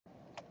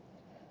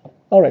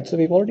All right, so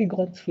we've already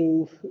gone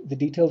through the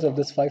details of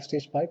this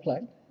five-stage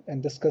pipeline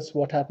and discussed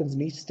what happens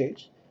in each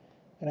stage.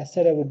 And I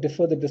said I would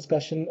defer the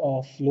discussion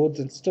of loads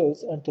and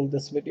stores until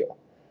this video.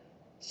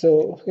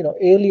 So,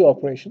 ALU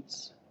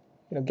operations,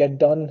 get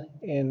done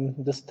in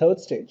this third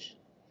stage,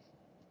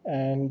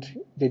 and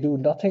they do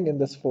nothing in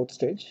this fourth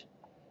stage,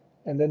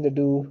 and then they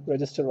do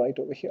register write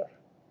over here.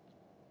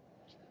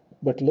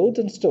 But loads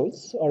and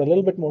stores are a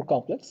little bit more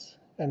complex,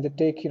 and they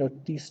take,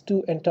 these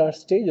two entire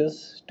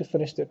stages to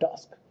finish their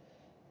task.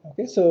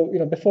 Okay, so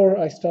before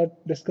I start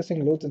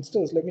discussing loads and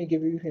stores, let me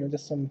give you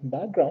just some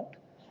background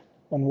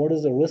on what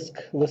is the RISC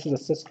versus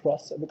a CISC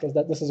processor, because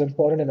this is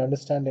important in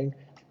understanding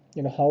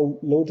how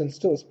loads and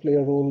stores play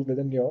a role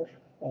within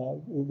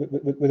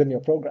your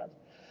program.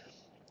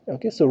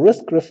 Okay, so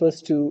RISC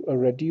refers to a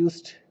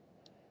reduced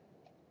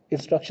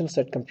instruction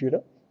set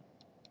computer,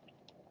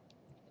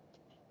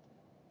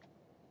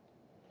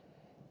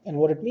 and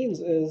what it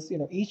means is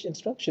each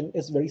instruction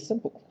is very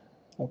simple.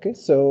 Okay,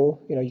 so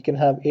you can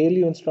have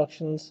ALU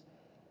instructions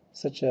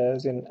such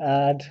as in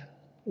add,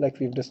 like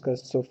we've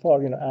discussed so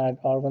far,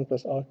 add R1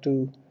 plus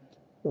R2,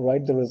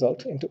 write the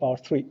result into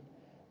R3,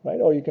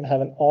 right? Or you can have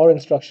an OR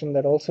instruction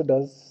that also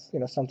does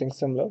something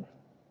similar,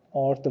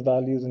 OR the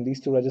values in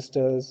these two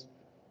registers,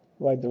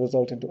 write the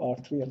result into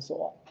R3, and so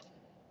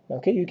on.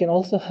 Okay, you can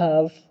also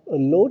have a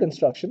load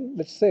instruction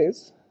which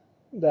says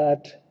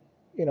that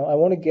I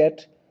want to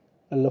get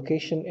a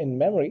location in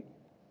memory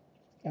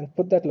and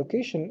put that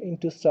location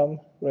into some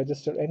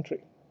register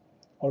entry,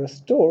 or a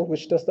store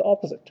which does the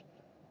opposite,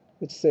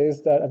 which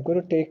says that I'm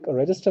going to take a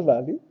register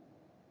value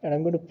and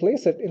I'm going to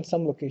place it in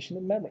some location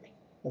in memory.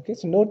 Okay,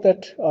 so note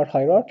that our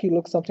hierarchy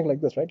looks something like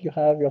this, right? You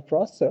have your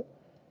processor,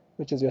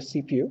 which is your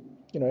CPU.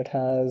 It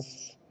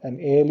has an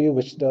ALU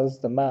which does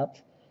the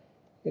math.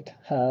 It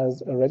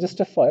has a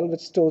register file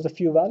which stores a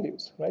few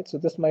values, right? So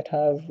this might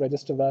have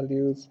register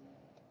values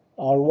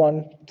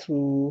R1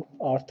 through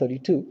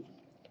R32.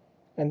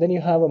 And then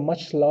you have a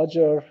much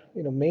larger,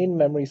 main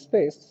memory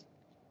space,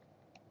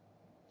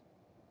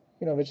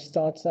 which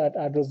starts at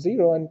address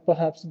 0 and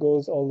perhaps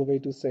goes all the way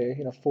to, say,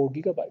 4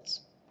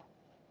 gigabytes.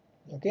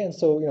 Okay, and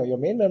so, your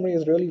main memory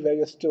is really where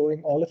you're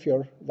storing all of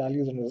your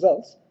values and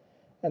results.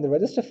 And the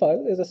register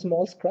file is a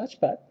small scratch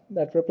pad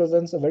that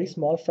represents a very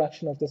small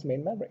fraction of this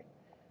main memory.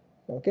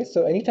 Okay,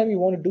 so anytime you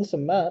want to do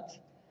some math,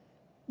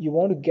 you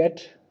want to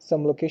get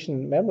some location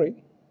in memory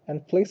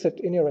and place it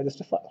in your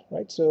register file,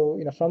 right? So,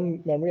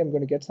 from memory, I'm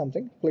going to get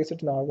something, place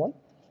it in R1.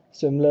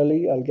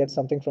 Similarly, I'll get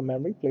something from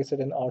memory, place it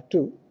in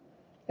R2.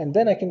 And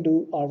then I can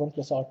do R1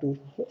 plus R2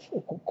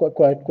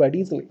 quite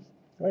easily,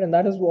 right? And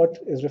that is what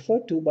is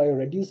referred to by a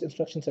reduced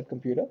instruction set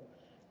computer,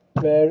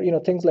 where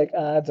things like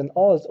adds and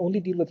ORs only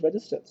deal with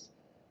registers.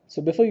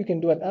 So before you can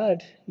do an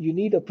add, you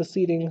need a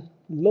preceding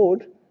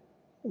load,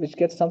 which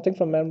gets something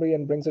from memory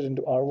and brings it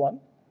into R1,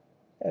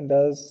 and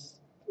does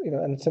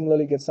and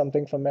similarly gets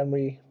something from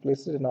memory,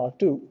 places it in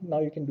R2. Now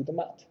you can do the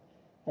math.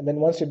 And then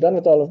once you're done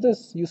with all of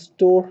this, you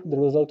store the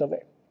result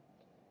away,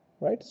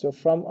 right? So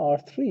from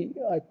R3,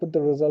 I put the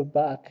result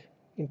back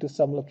into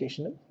some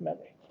location in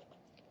memory.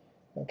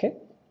 Okay.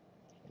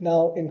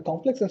 Now in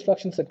complex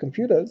instruction set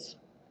computers,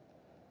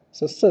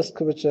 so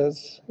CISC, which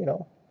is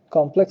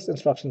complex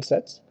instruction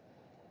sets.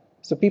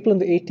 So people in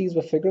the 80s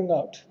were figuring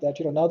out that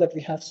now that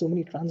we have so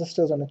many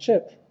transistors on a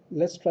chip,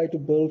 let's try to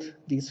build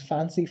these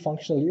fancy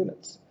functional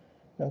units.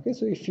 Okay,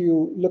 so if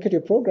you look at your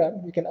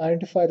program, you can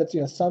identify that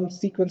some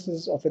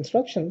sequences of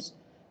instructions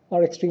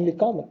are extremely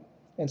common,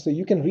 and so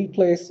you can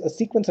replace a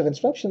sequence of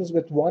instructions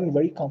with one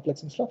very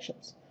complex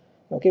instructions.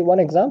 Okay, one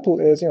example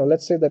is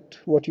let's say that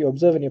what you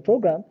observe in your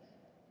program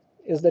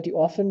is that you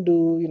often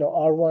do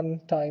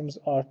R1 times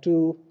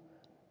R2,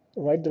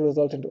 write the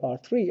result into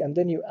R3, and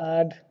then you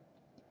add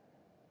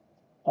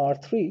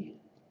R3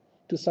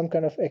 to some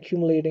kind of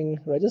accumulating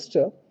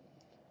register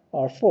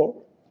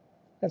R4.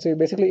 And so you're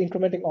basically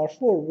incrementing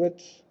R4 with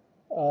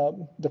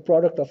the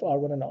product of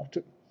R1 and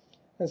R2.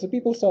 And so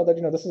people saw that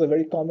this is a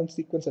very common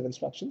sequence of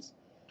instructions.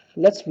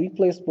 Let's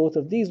replace both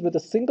of these with a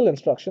single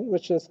instruction,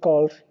 which is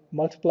called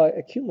multiply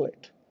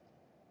accumulate,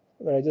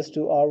 where I just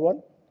do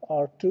R1,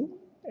 R2,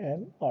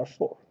 and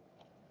R4.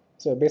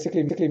 So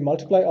basically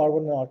multiply R1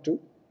 and R2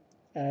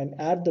 and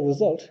add the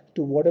result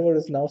to whatever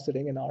is now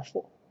sitting in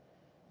R4.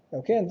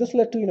 Okay, and this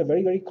led to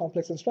very, very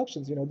complex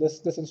instructions.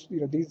 These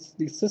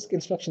CISC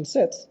instruction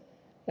sets.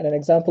 And an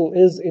example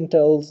is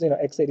Intel's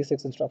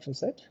x86 instruction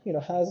set,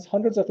 has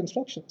hundreds of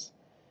instructions.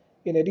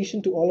 In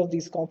addition to all of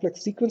these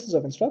complex sequences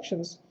of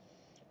instructions,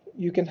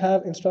 you can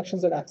have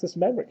instructions that access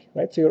memory,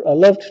 right? So you're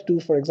allowed to,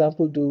 for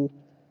example, do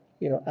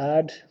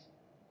add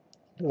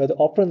where the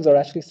operands are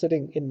actually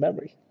sitting in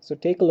memory. So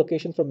take a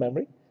location from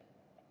memory,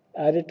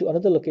 add it to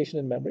another location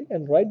in memory,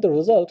 and write the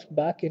result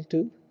back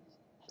into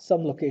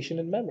some location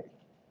in memory,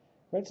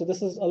 right? So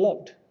this is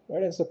allowed,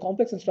 right? And so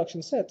complex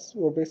instruction sets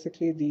were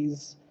basically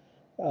these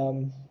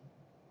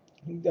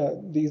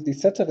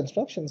sets of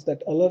instructions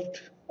that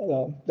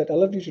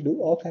allowed you to do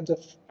all kinds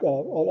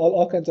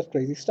of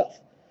crazy stuff.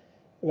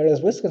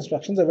 Whereas RISC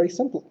instructions are very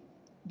simple.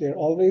 They're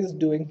always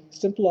doing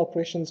simple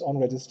operations on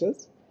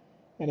registers,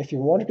 And if you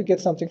wanted to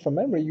get something from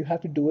memory, you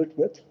have to do it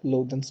with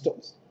loads and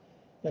stores.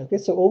 Okay,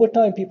 so over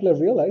time, people have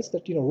realized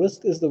that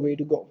RISC is the way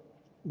to go,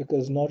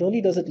 because not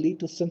only does it lead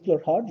to simpler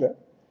hardware,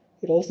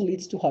 it also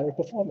leads to higher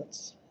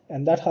performance.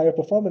 And that higher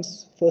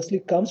performance firstly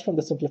comes from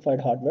the simplified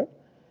hardware,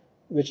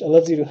 which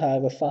allows you to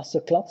have a faster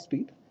clock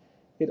speed.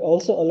 It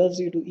also allows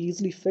you to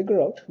easily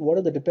figure out what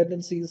are the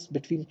dependencies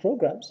between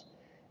programs,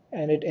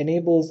 and it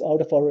enables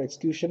out-of-order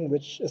execution,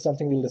 which is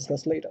something we'll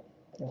discuss later.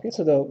 Okay,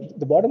 so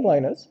the bottom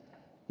line is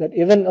that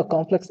even a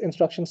complex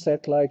instruction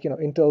set like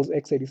Intel's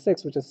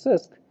x86, which is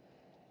CISC,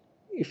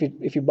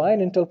 if you buy an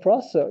Intel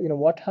processor,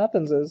 what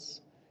happens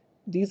is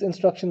these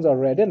instructions are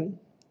read in.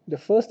 The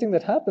first thing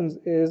that happens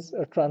is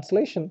a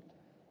translation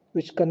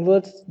which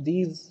converts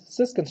these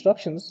CISC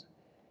instructions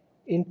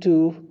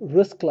into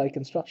RISC-like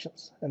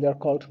instructions, and they're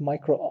called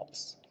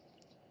micro-ops.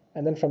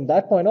 And then from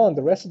that point on,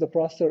 the rest of the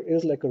processor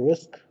is like a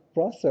RISC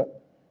processor,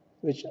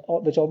 which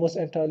almost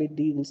entirely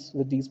deals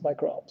with these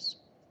micro-ops.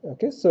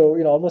 Okay, so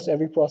almost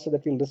every processor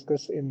that we'll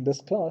discuss in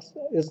this class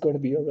is going to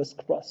be a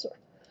RISC processor.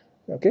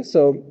 Okay,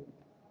 so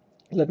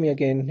let me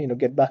again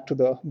get back to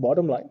the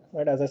bottom line.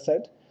 Right, as I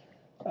said,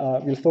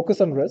 we'll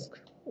focus on RISC,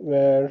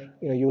 where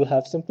you will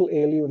have simple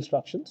ALU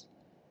instructions,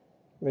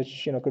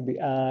 which could be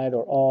add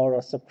or OR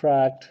or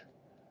subtract,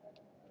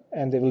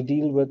 and they will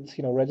deal with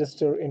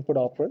register input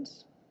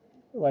operands,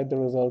 write the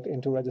result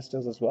into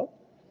registers as well.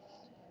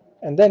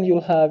 And then you'll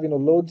have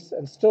loads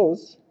and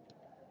stores,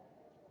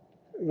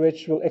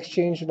 which will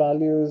exchange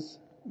values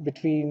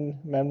between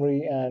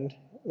memory and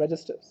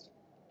registers.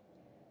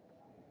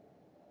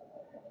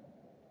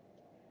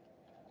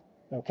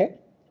 Okay,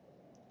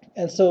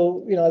 and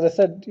so as I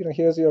said,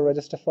 here's your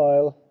register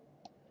file,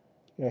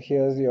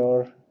 here's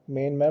your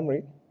main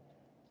memory,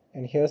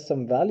 and here's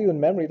some value in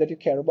memory that you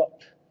care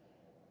about.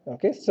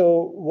 Okay,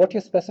 so what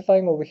you're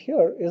specifying over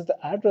here is the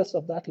address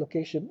of that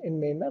location in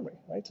main memory,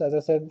 right? So as I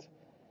said,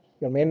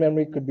 your main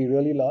memory could be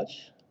really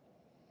large,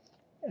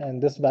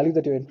 and this value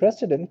that you're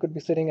interested in could be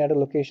sitting at a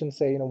location,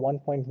 say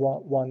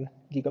 1.1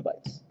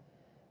 gigabytes.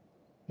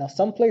 Now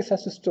some place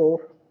has to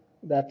store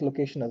that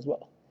location as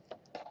well,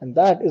 and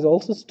that is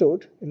also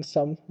stored in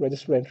some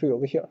register entry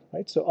over here,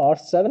 right? So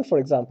R7, for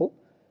example,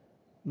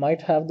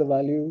 might have the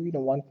value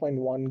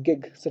 1.1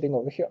 gig sitting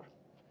over here.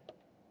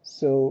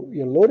 So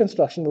your load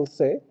instruction will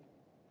say,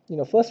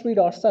 first read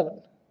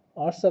R7.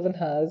 R7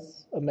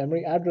 has a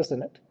memory address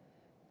in it,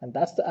 and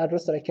that's the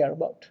address that I care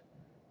about.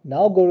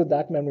 Now go to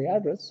that memory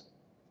address,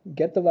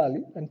 get the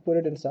value, and put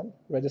it in some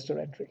register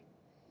entry.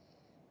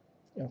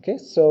 Okay,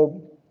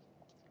 so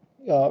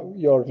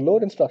your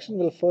load instruction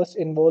will first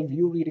involve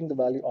you reading the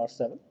value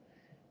R7.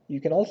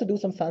 You can also do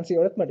some fancy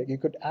arithmetic. You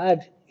could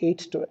add 8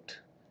 to it.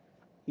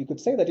 You could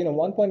say that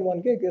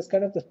 1.1 gig is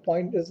kind of the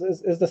point,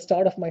 is the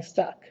start of my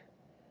stack.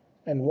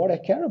 And what I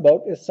care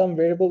about is some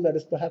variable that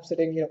is perhaps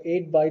sitting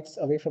 8 bytes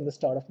away from the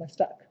start of my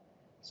stack.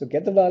 So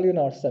get the value in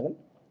R7,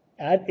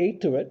 add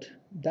 8 to it.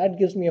 That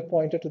gives me a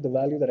pointer to the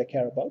value that I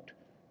care about.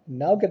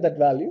 Now get that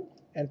value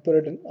and put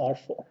it in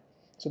R4.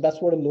 So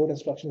that's what a load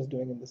instruction is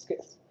doing in this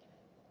case.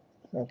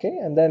 Okay,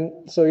 and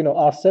then so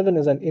R7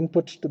 is an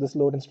input to this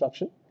load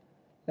instruction,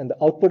 and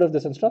the output of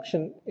this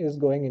instruction is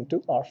going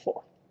into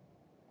R4.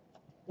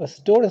 A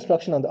store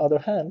instruction, on the other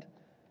hand,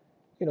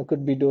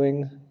 could be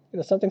doing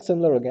something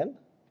similar again,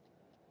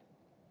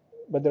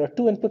 but there are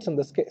 2 inputs in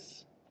this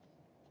case.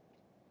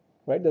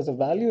 Right, there's a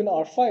value in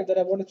R5 that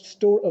I want to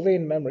store away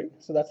in memory,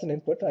 so that's an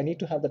input. I need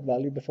to have that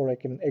value before I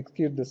can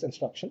execute this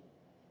instruction.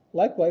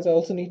 Likewise, I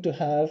also need to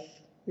have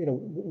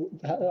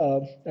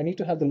I need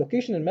to have the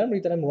location in memory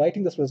that I'm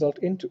writing this result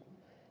into,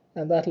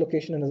 and that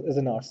location is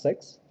in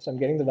R6. So I'm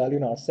getting the value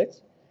in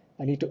R6.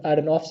 I need to add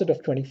an offset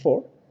of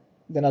 24.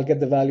 Then I'll get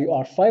the value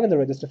R5 in the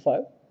register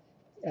file,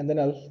 and then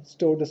I'll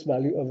store this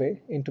value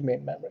away into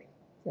main memory.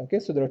 Okay,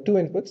 so there are 2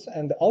 inputs,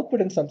 and the output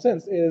in some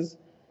sense is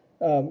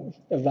a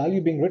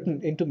value being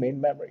written into main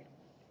memory.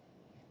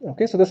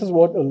 Okay, so this is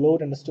what a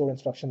load and a store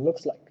instruction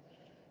looks like.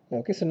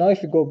 Okay, so now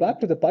if you go back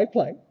to the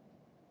pipeline,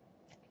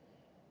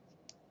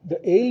 the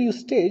ALU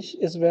stage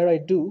is where I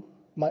do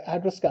my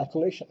address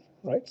calculation,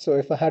 right? So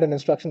if I had an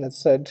instruction that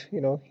said,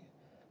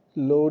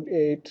 load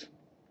 8,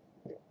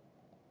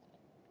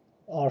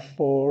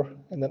 R4,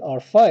 and then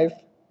R5,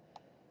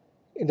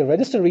 in the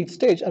register read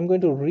stage, I'm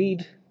going to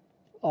read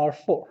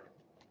R4.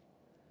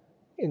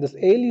 In this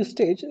ALU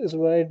stage is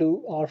where I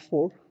do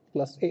R4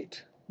 plus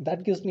 8.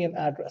 That gives me an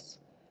address.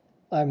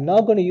 I'm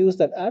now going to use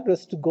that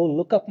address to go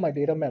look up my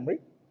data memory,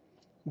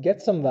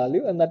 get some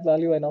value, and that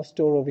value I now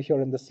store over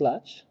here in the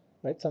slash,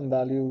 right? Some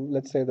value,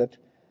 let's say that,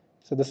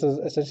 so this is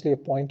essentially a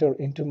pointer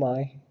into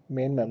my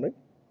main memory,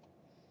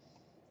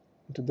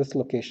 into this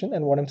location,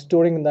 and what I'm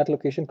storing in that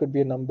location could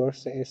be a number,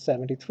 say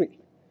 73,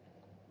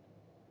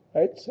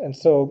 right? And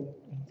so,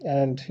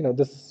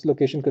 this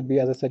location could be,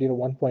 as I said,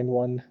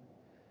 1.1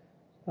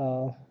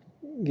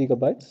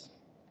 gigabytes,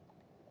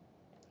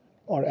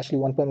 or actually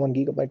 1.1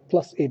 gigabyte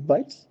plus 8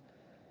 bytes.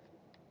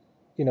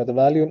 The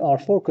value in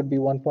R4 could be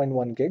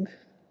 1.1 gig,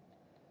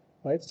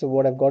 right? So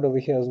what I've got over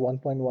here is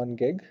 1.1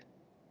 gig.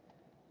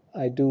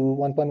 I do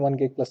 1.1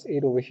 gig plus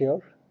 8 over here.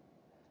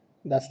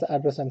 That's the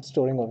address I'm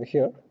storing over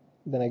here.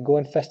 Then I go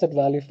and fetch that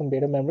value from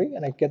data memory,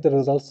 and I get the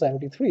result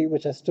 73,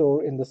 which I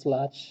store in this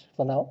latch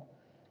for now.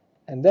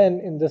 And then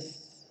in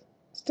this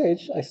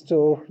stage, I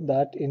store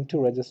that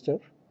into register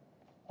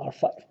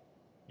R5.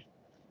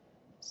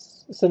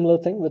 Similar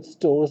thing with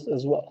stores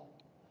as well.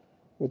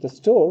 With the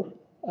store,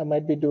 I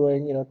might be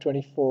doing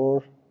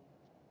 24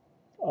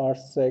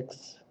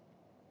 R6,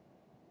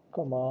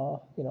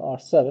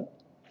 R7.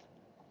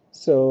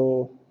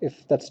 So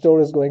if that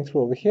store is going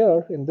through over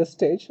here in this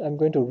stage, I'm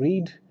going to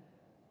read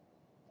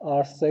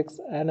R6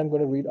 and I'm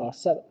going to read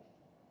R7.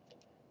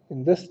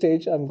 In this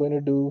stage, I'm going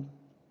to do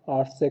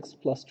R6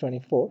 plus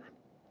 24.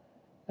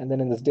 And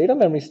then in this data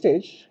memory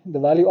stage, the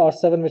value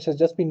R7, which has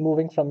just been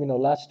moving from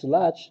latch to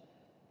latch,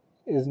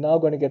 is now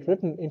going to get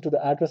written into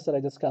the address that I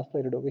just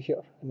calculated over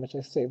here and which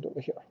I saved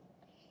over here.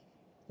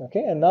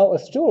 Okay, and now a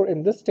store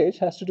in this stage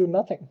has to do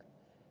nothing,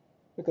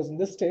 because in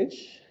this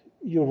stage,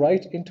 you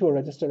write into a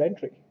register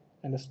entry,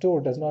 and a store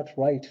does not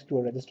write to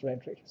a register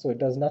entry, so it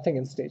does nothing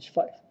in stage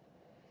 5.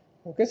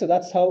 Okay, so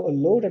that's how a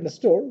load and a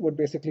store would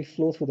basically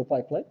flow through the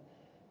pipeline.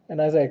 And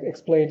as I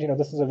explained,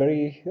 this is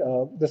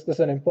a this is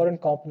an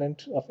important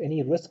component of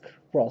any RISC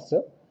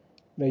processor,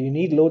 where you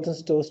need loads and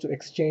stores to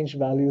exchange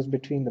values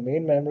between the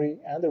main memory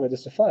and the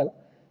register file,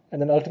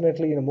 and then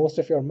ultimately, most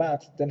of your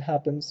math then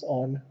happens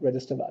on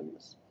register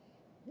values.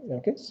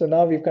 Okay, so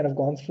now we've kind of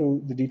gone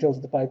through the details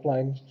of the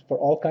pipeline for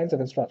all kinds of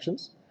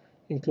instructions,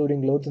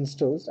 including loads and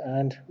stores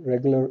and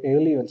regular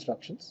ALU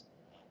instructions.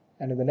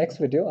 And in the next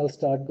video, I'll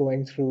start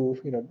going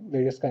through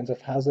various kinds of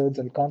hazards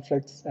and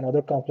conflicts and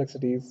other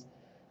complexities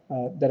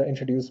that are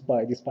introduced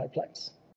by these pipelines.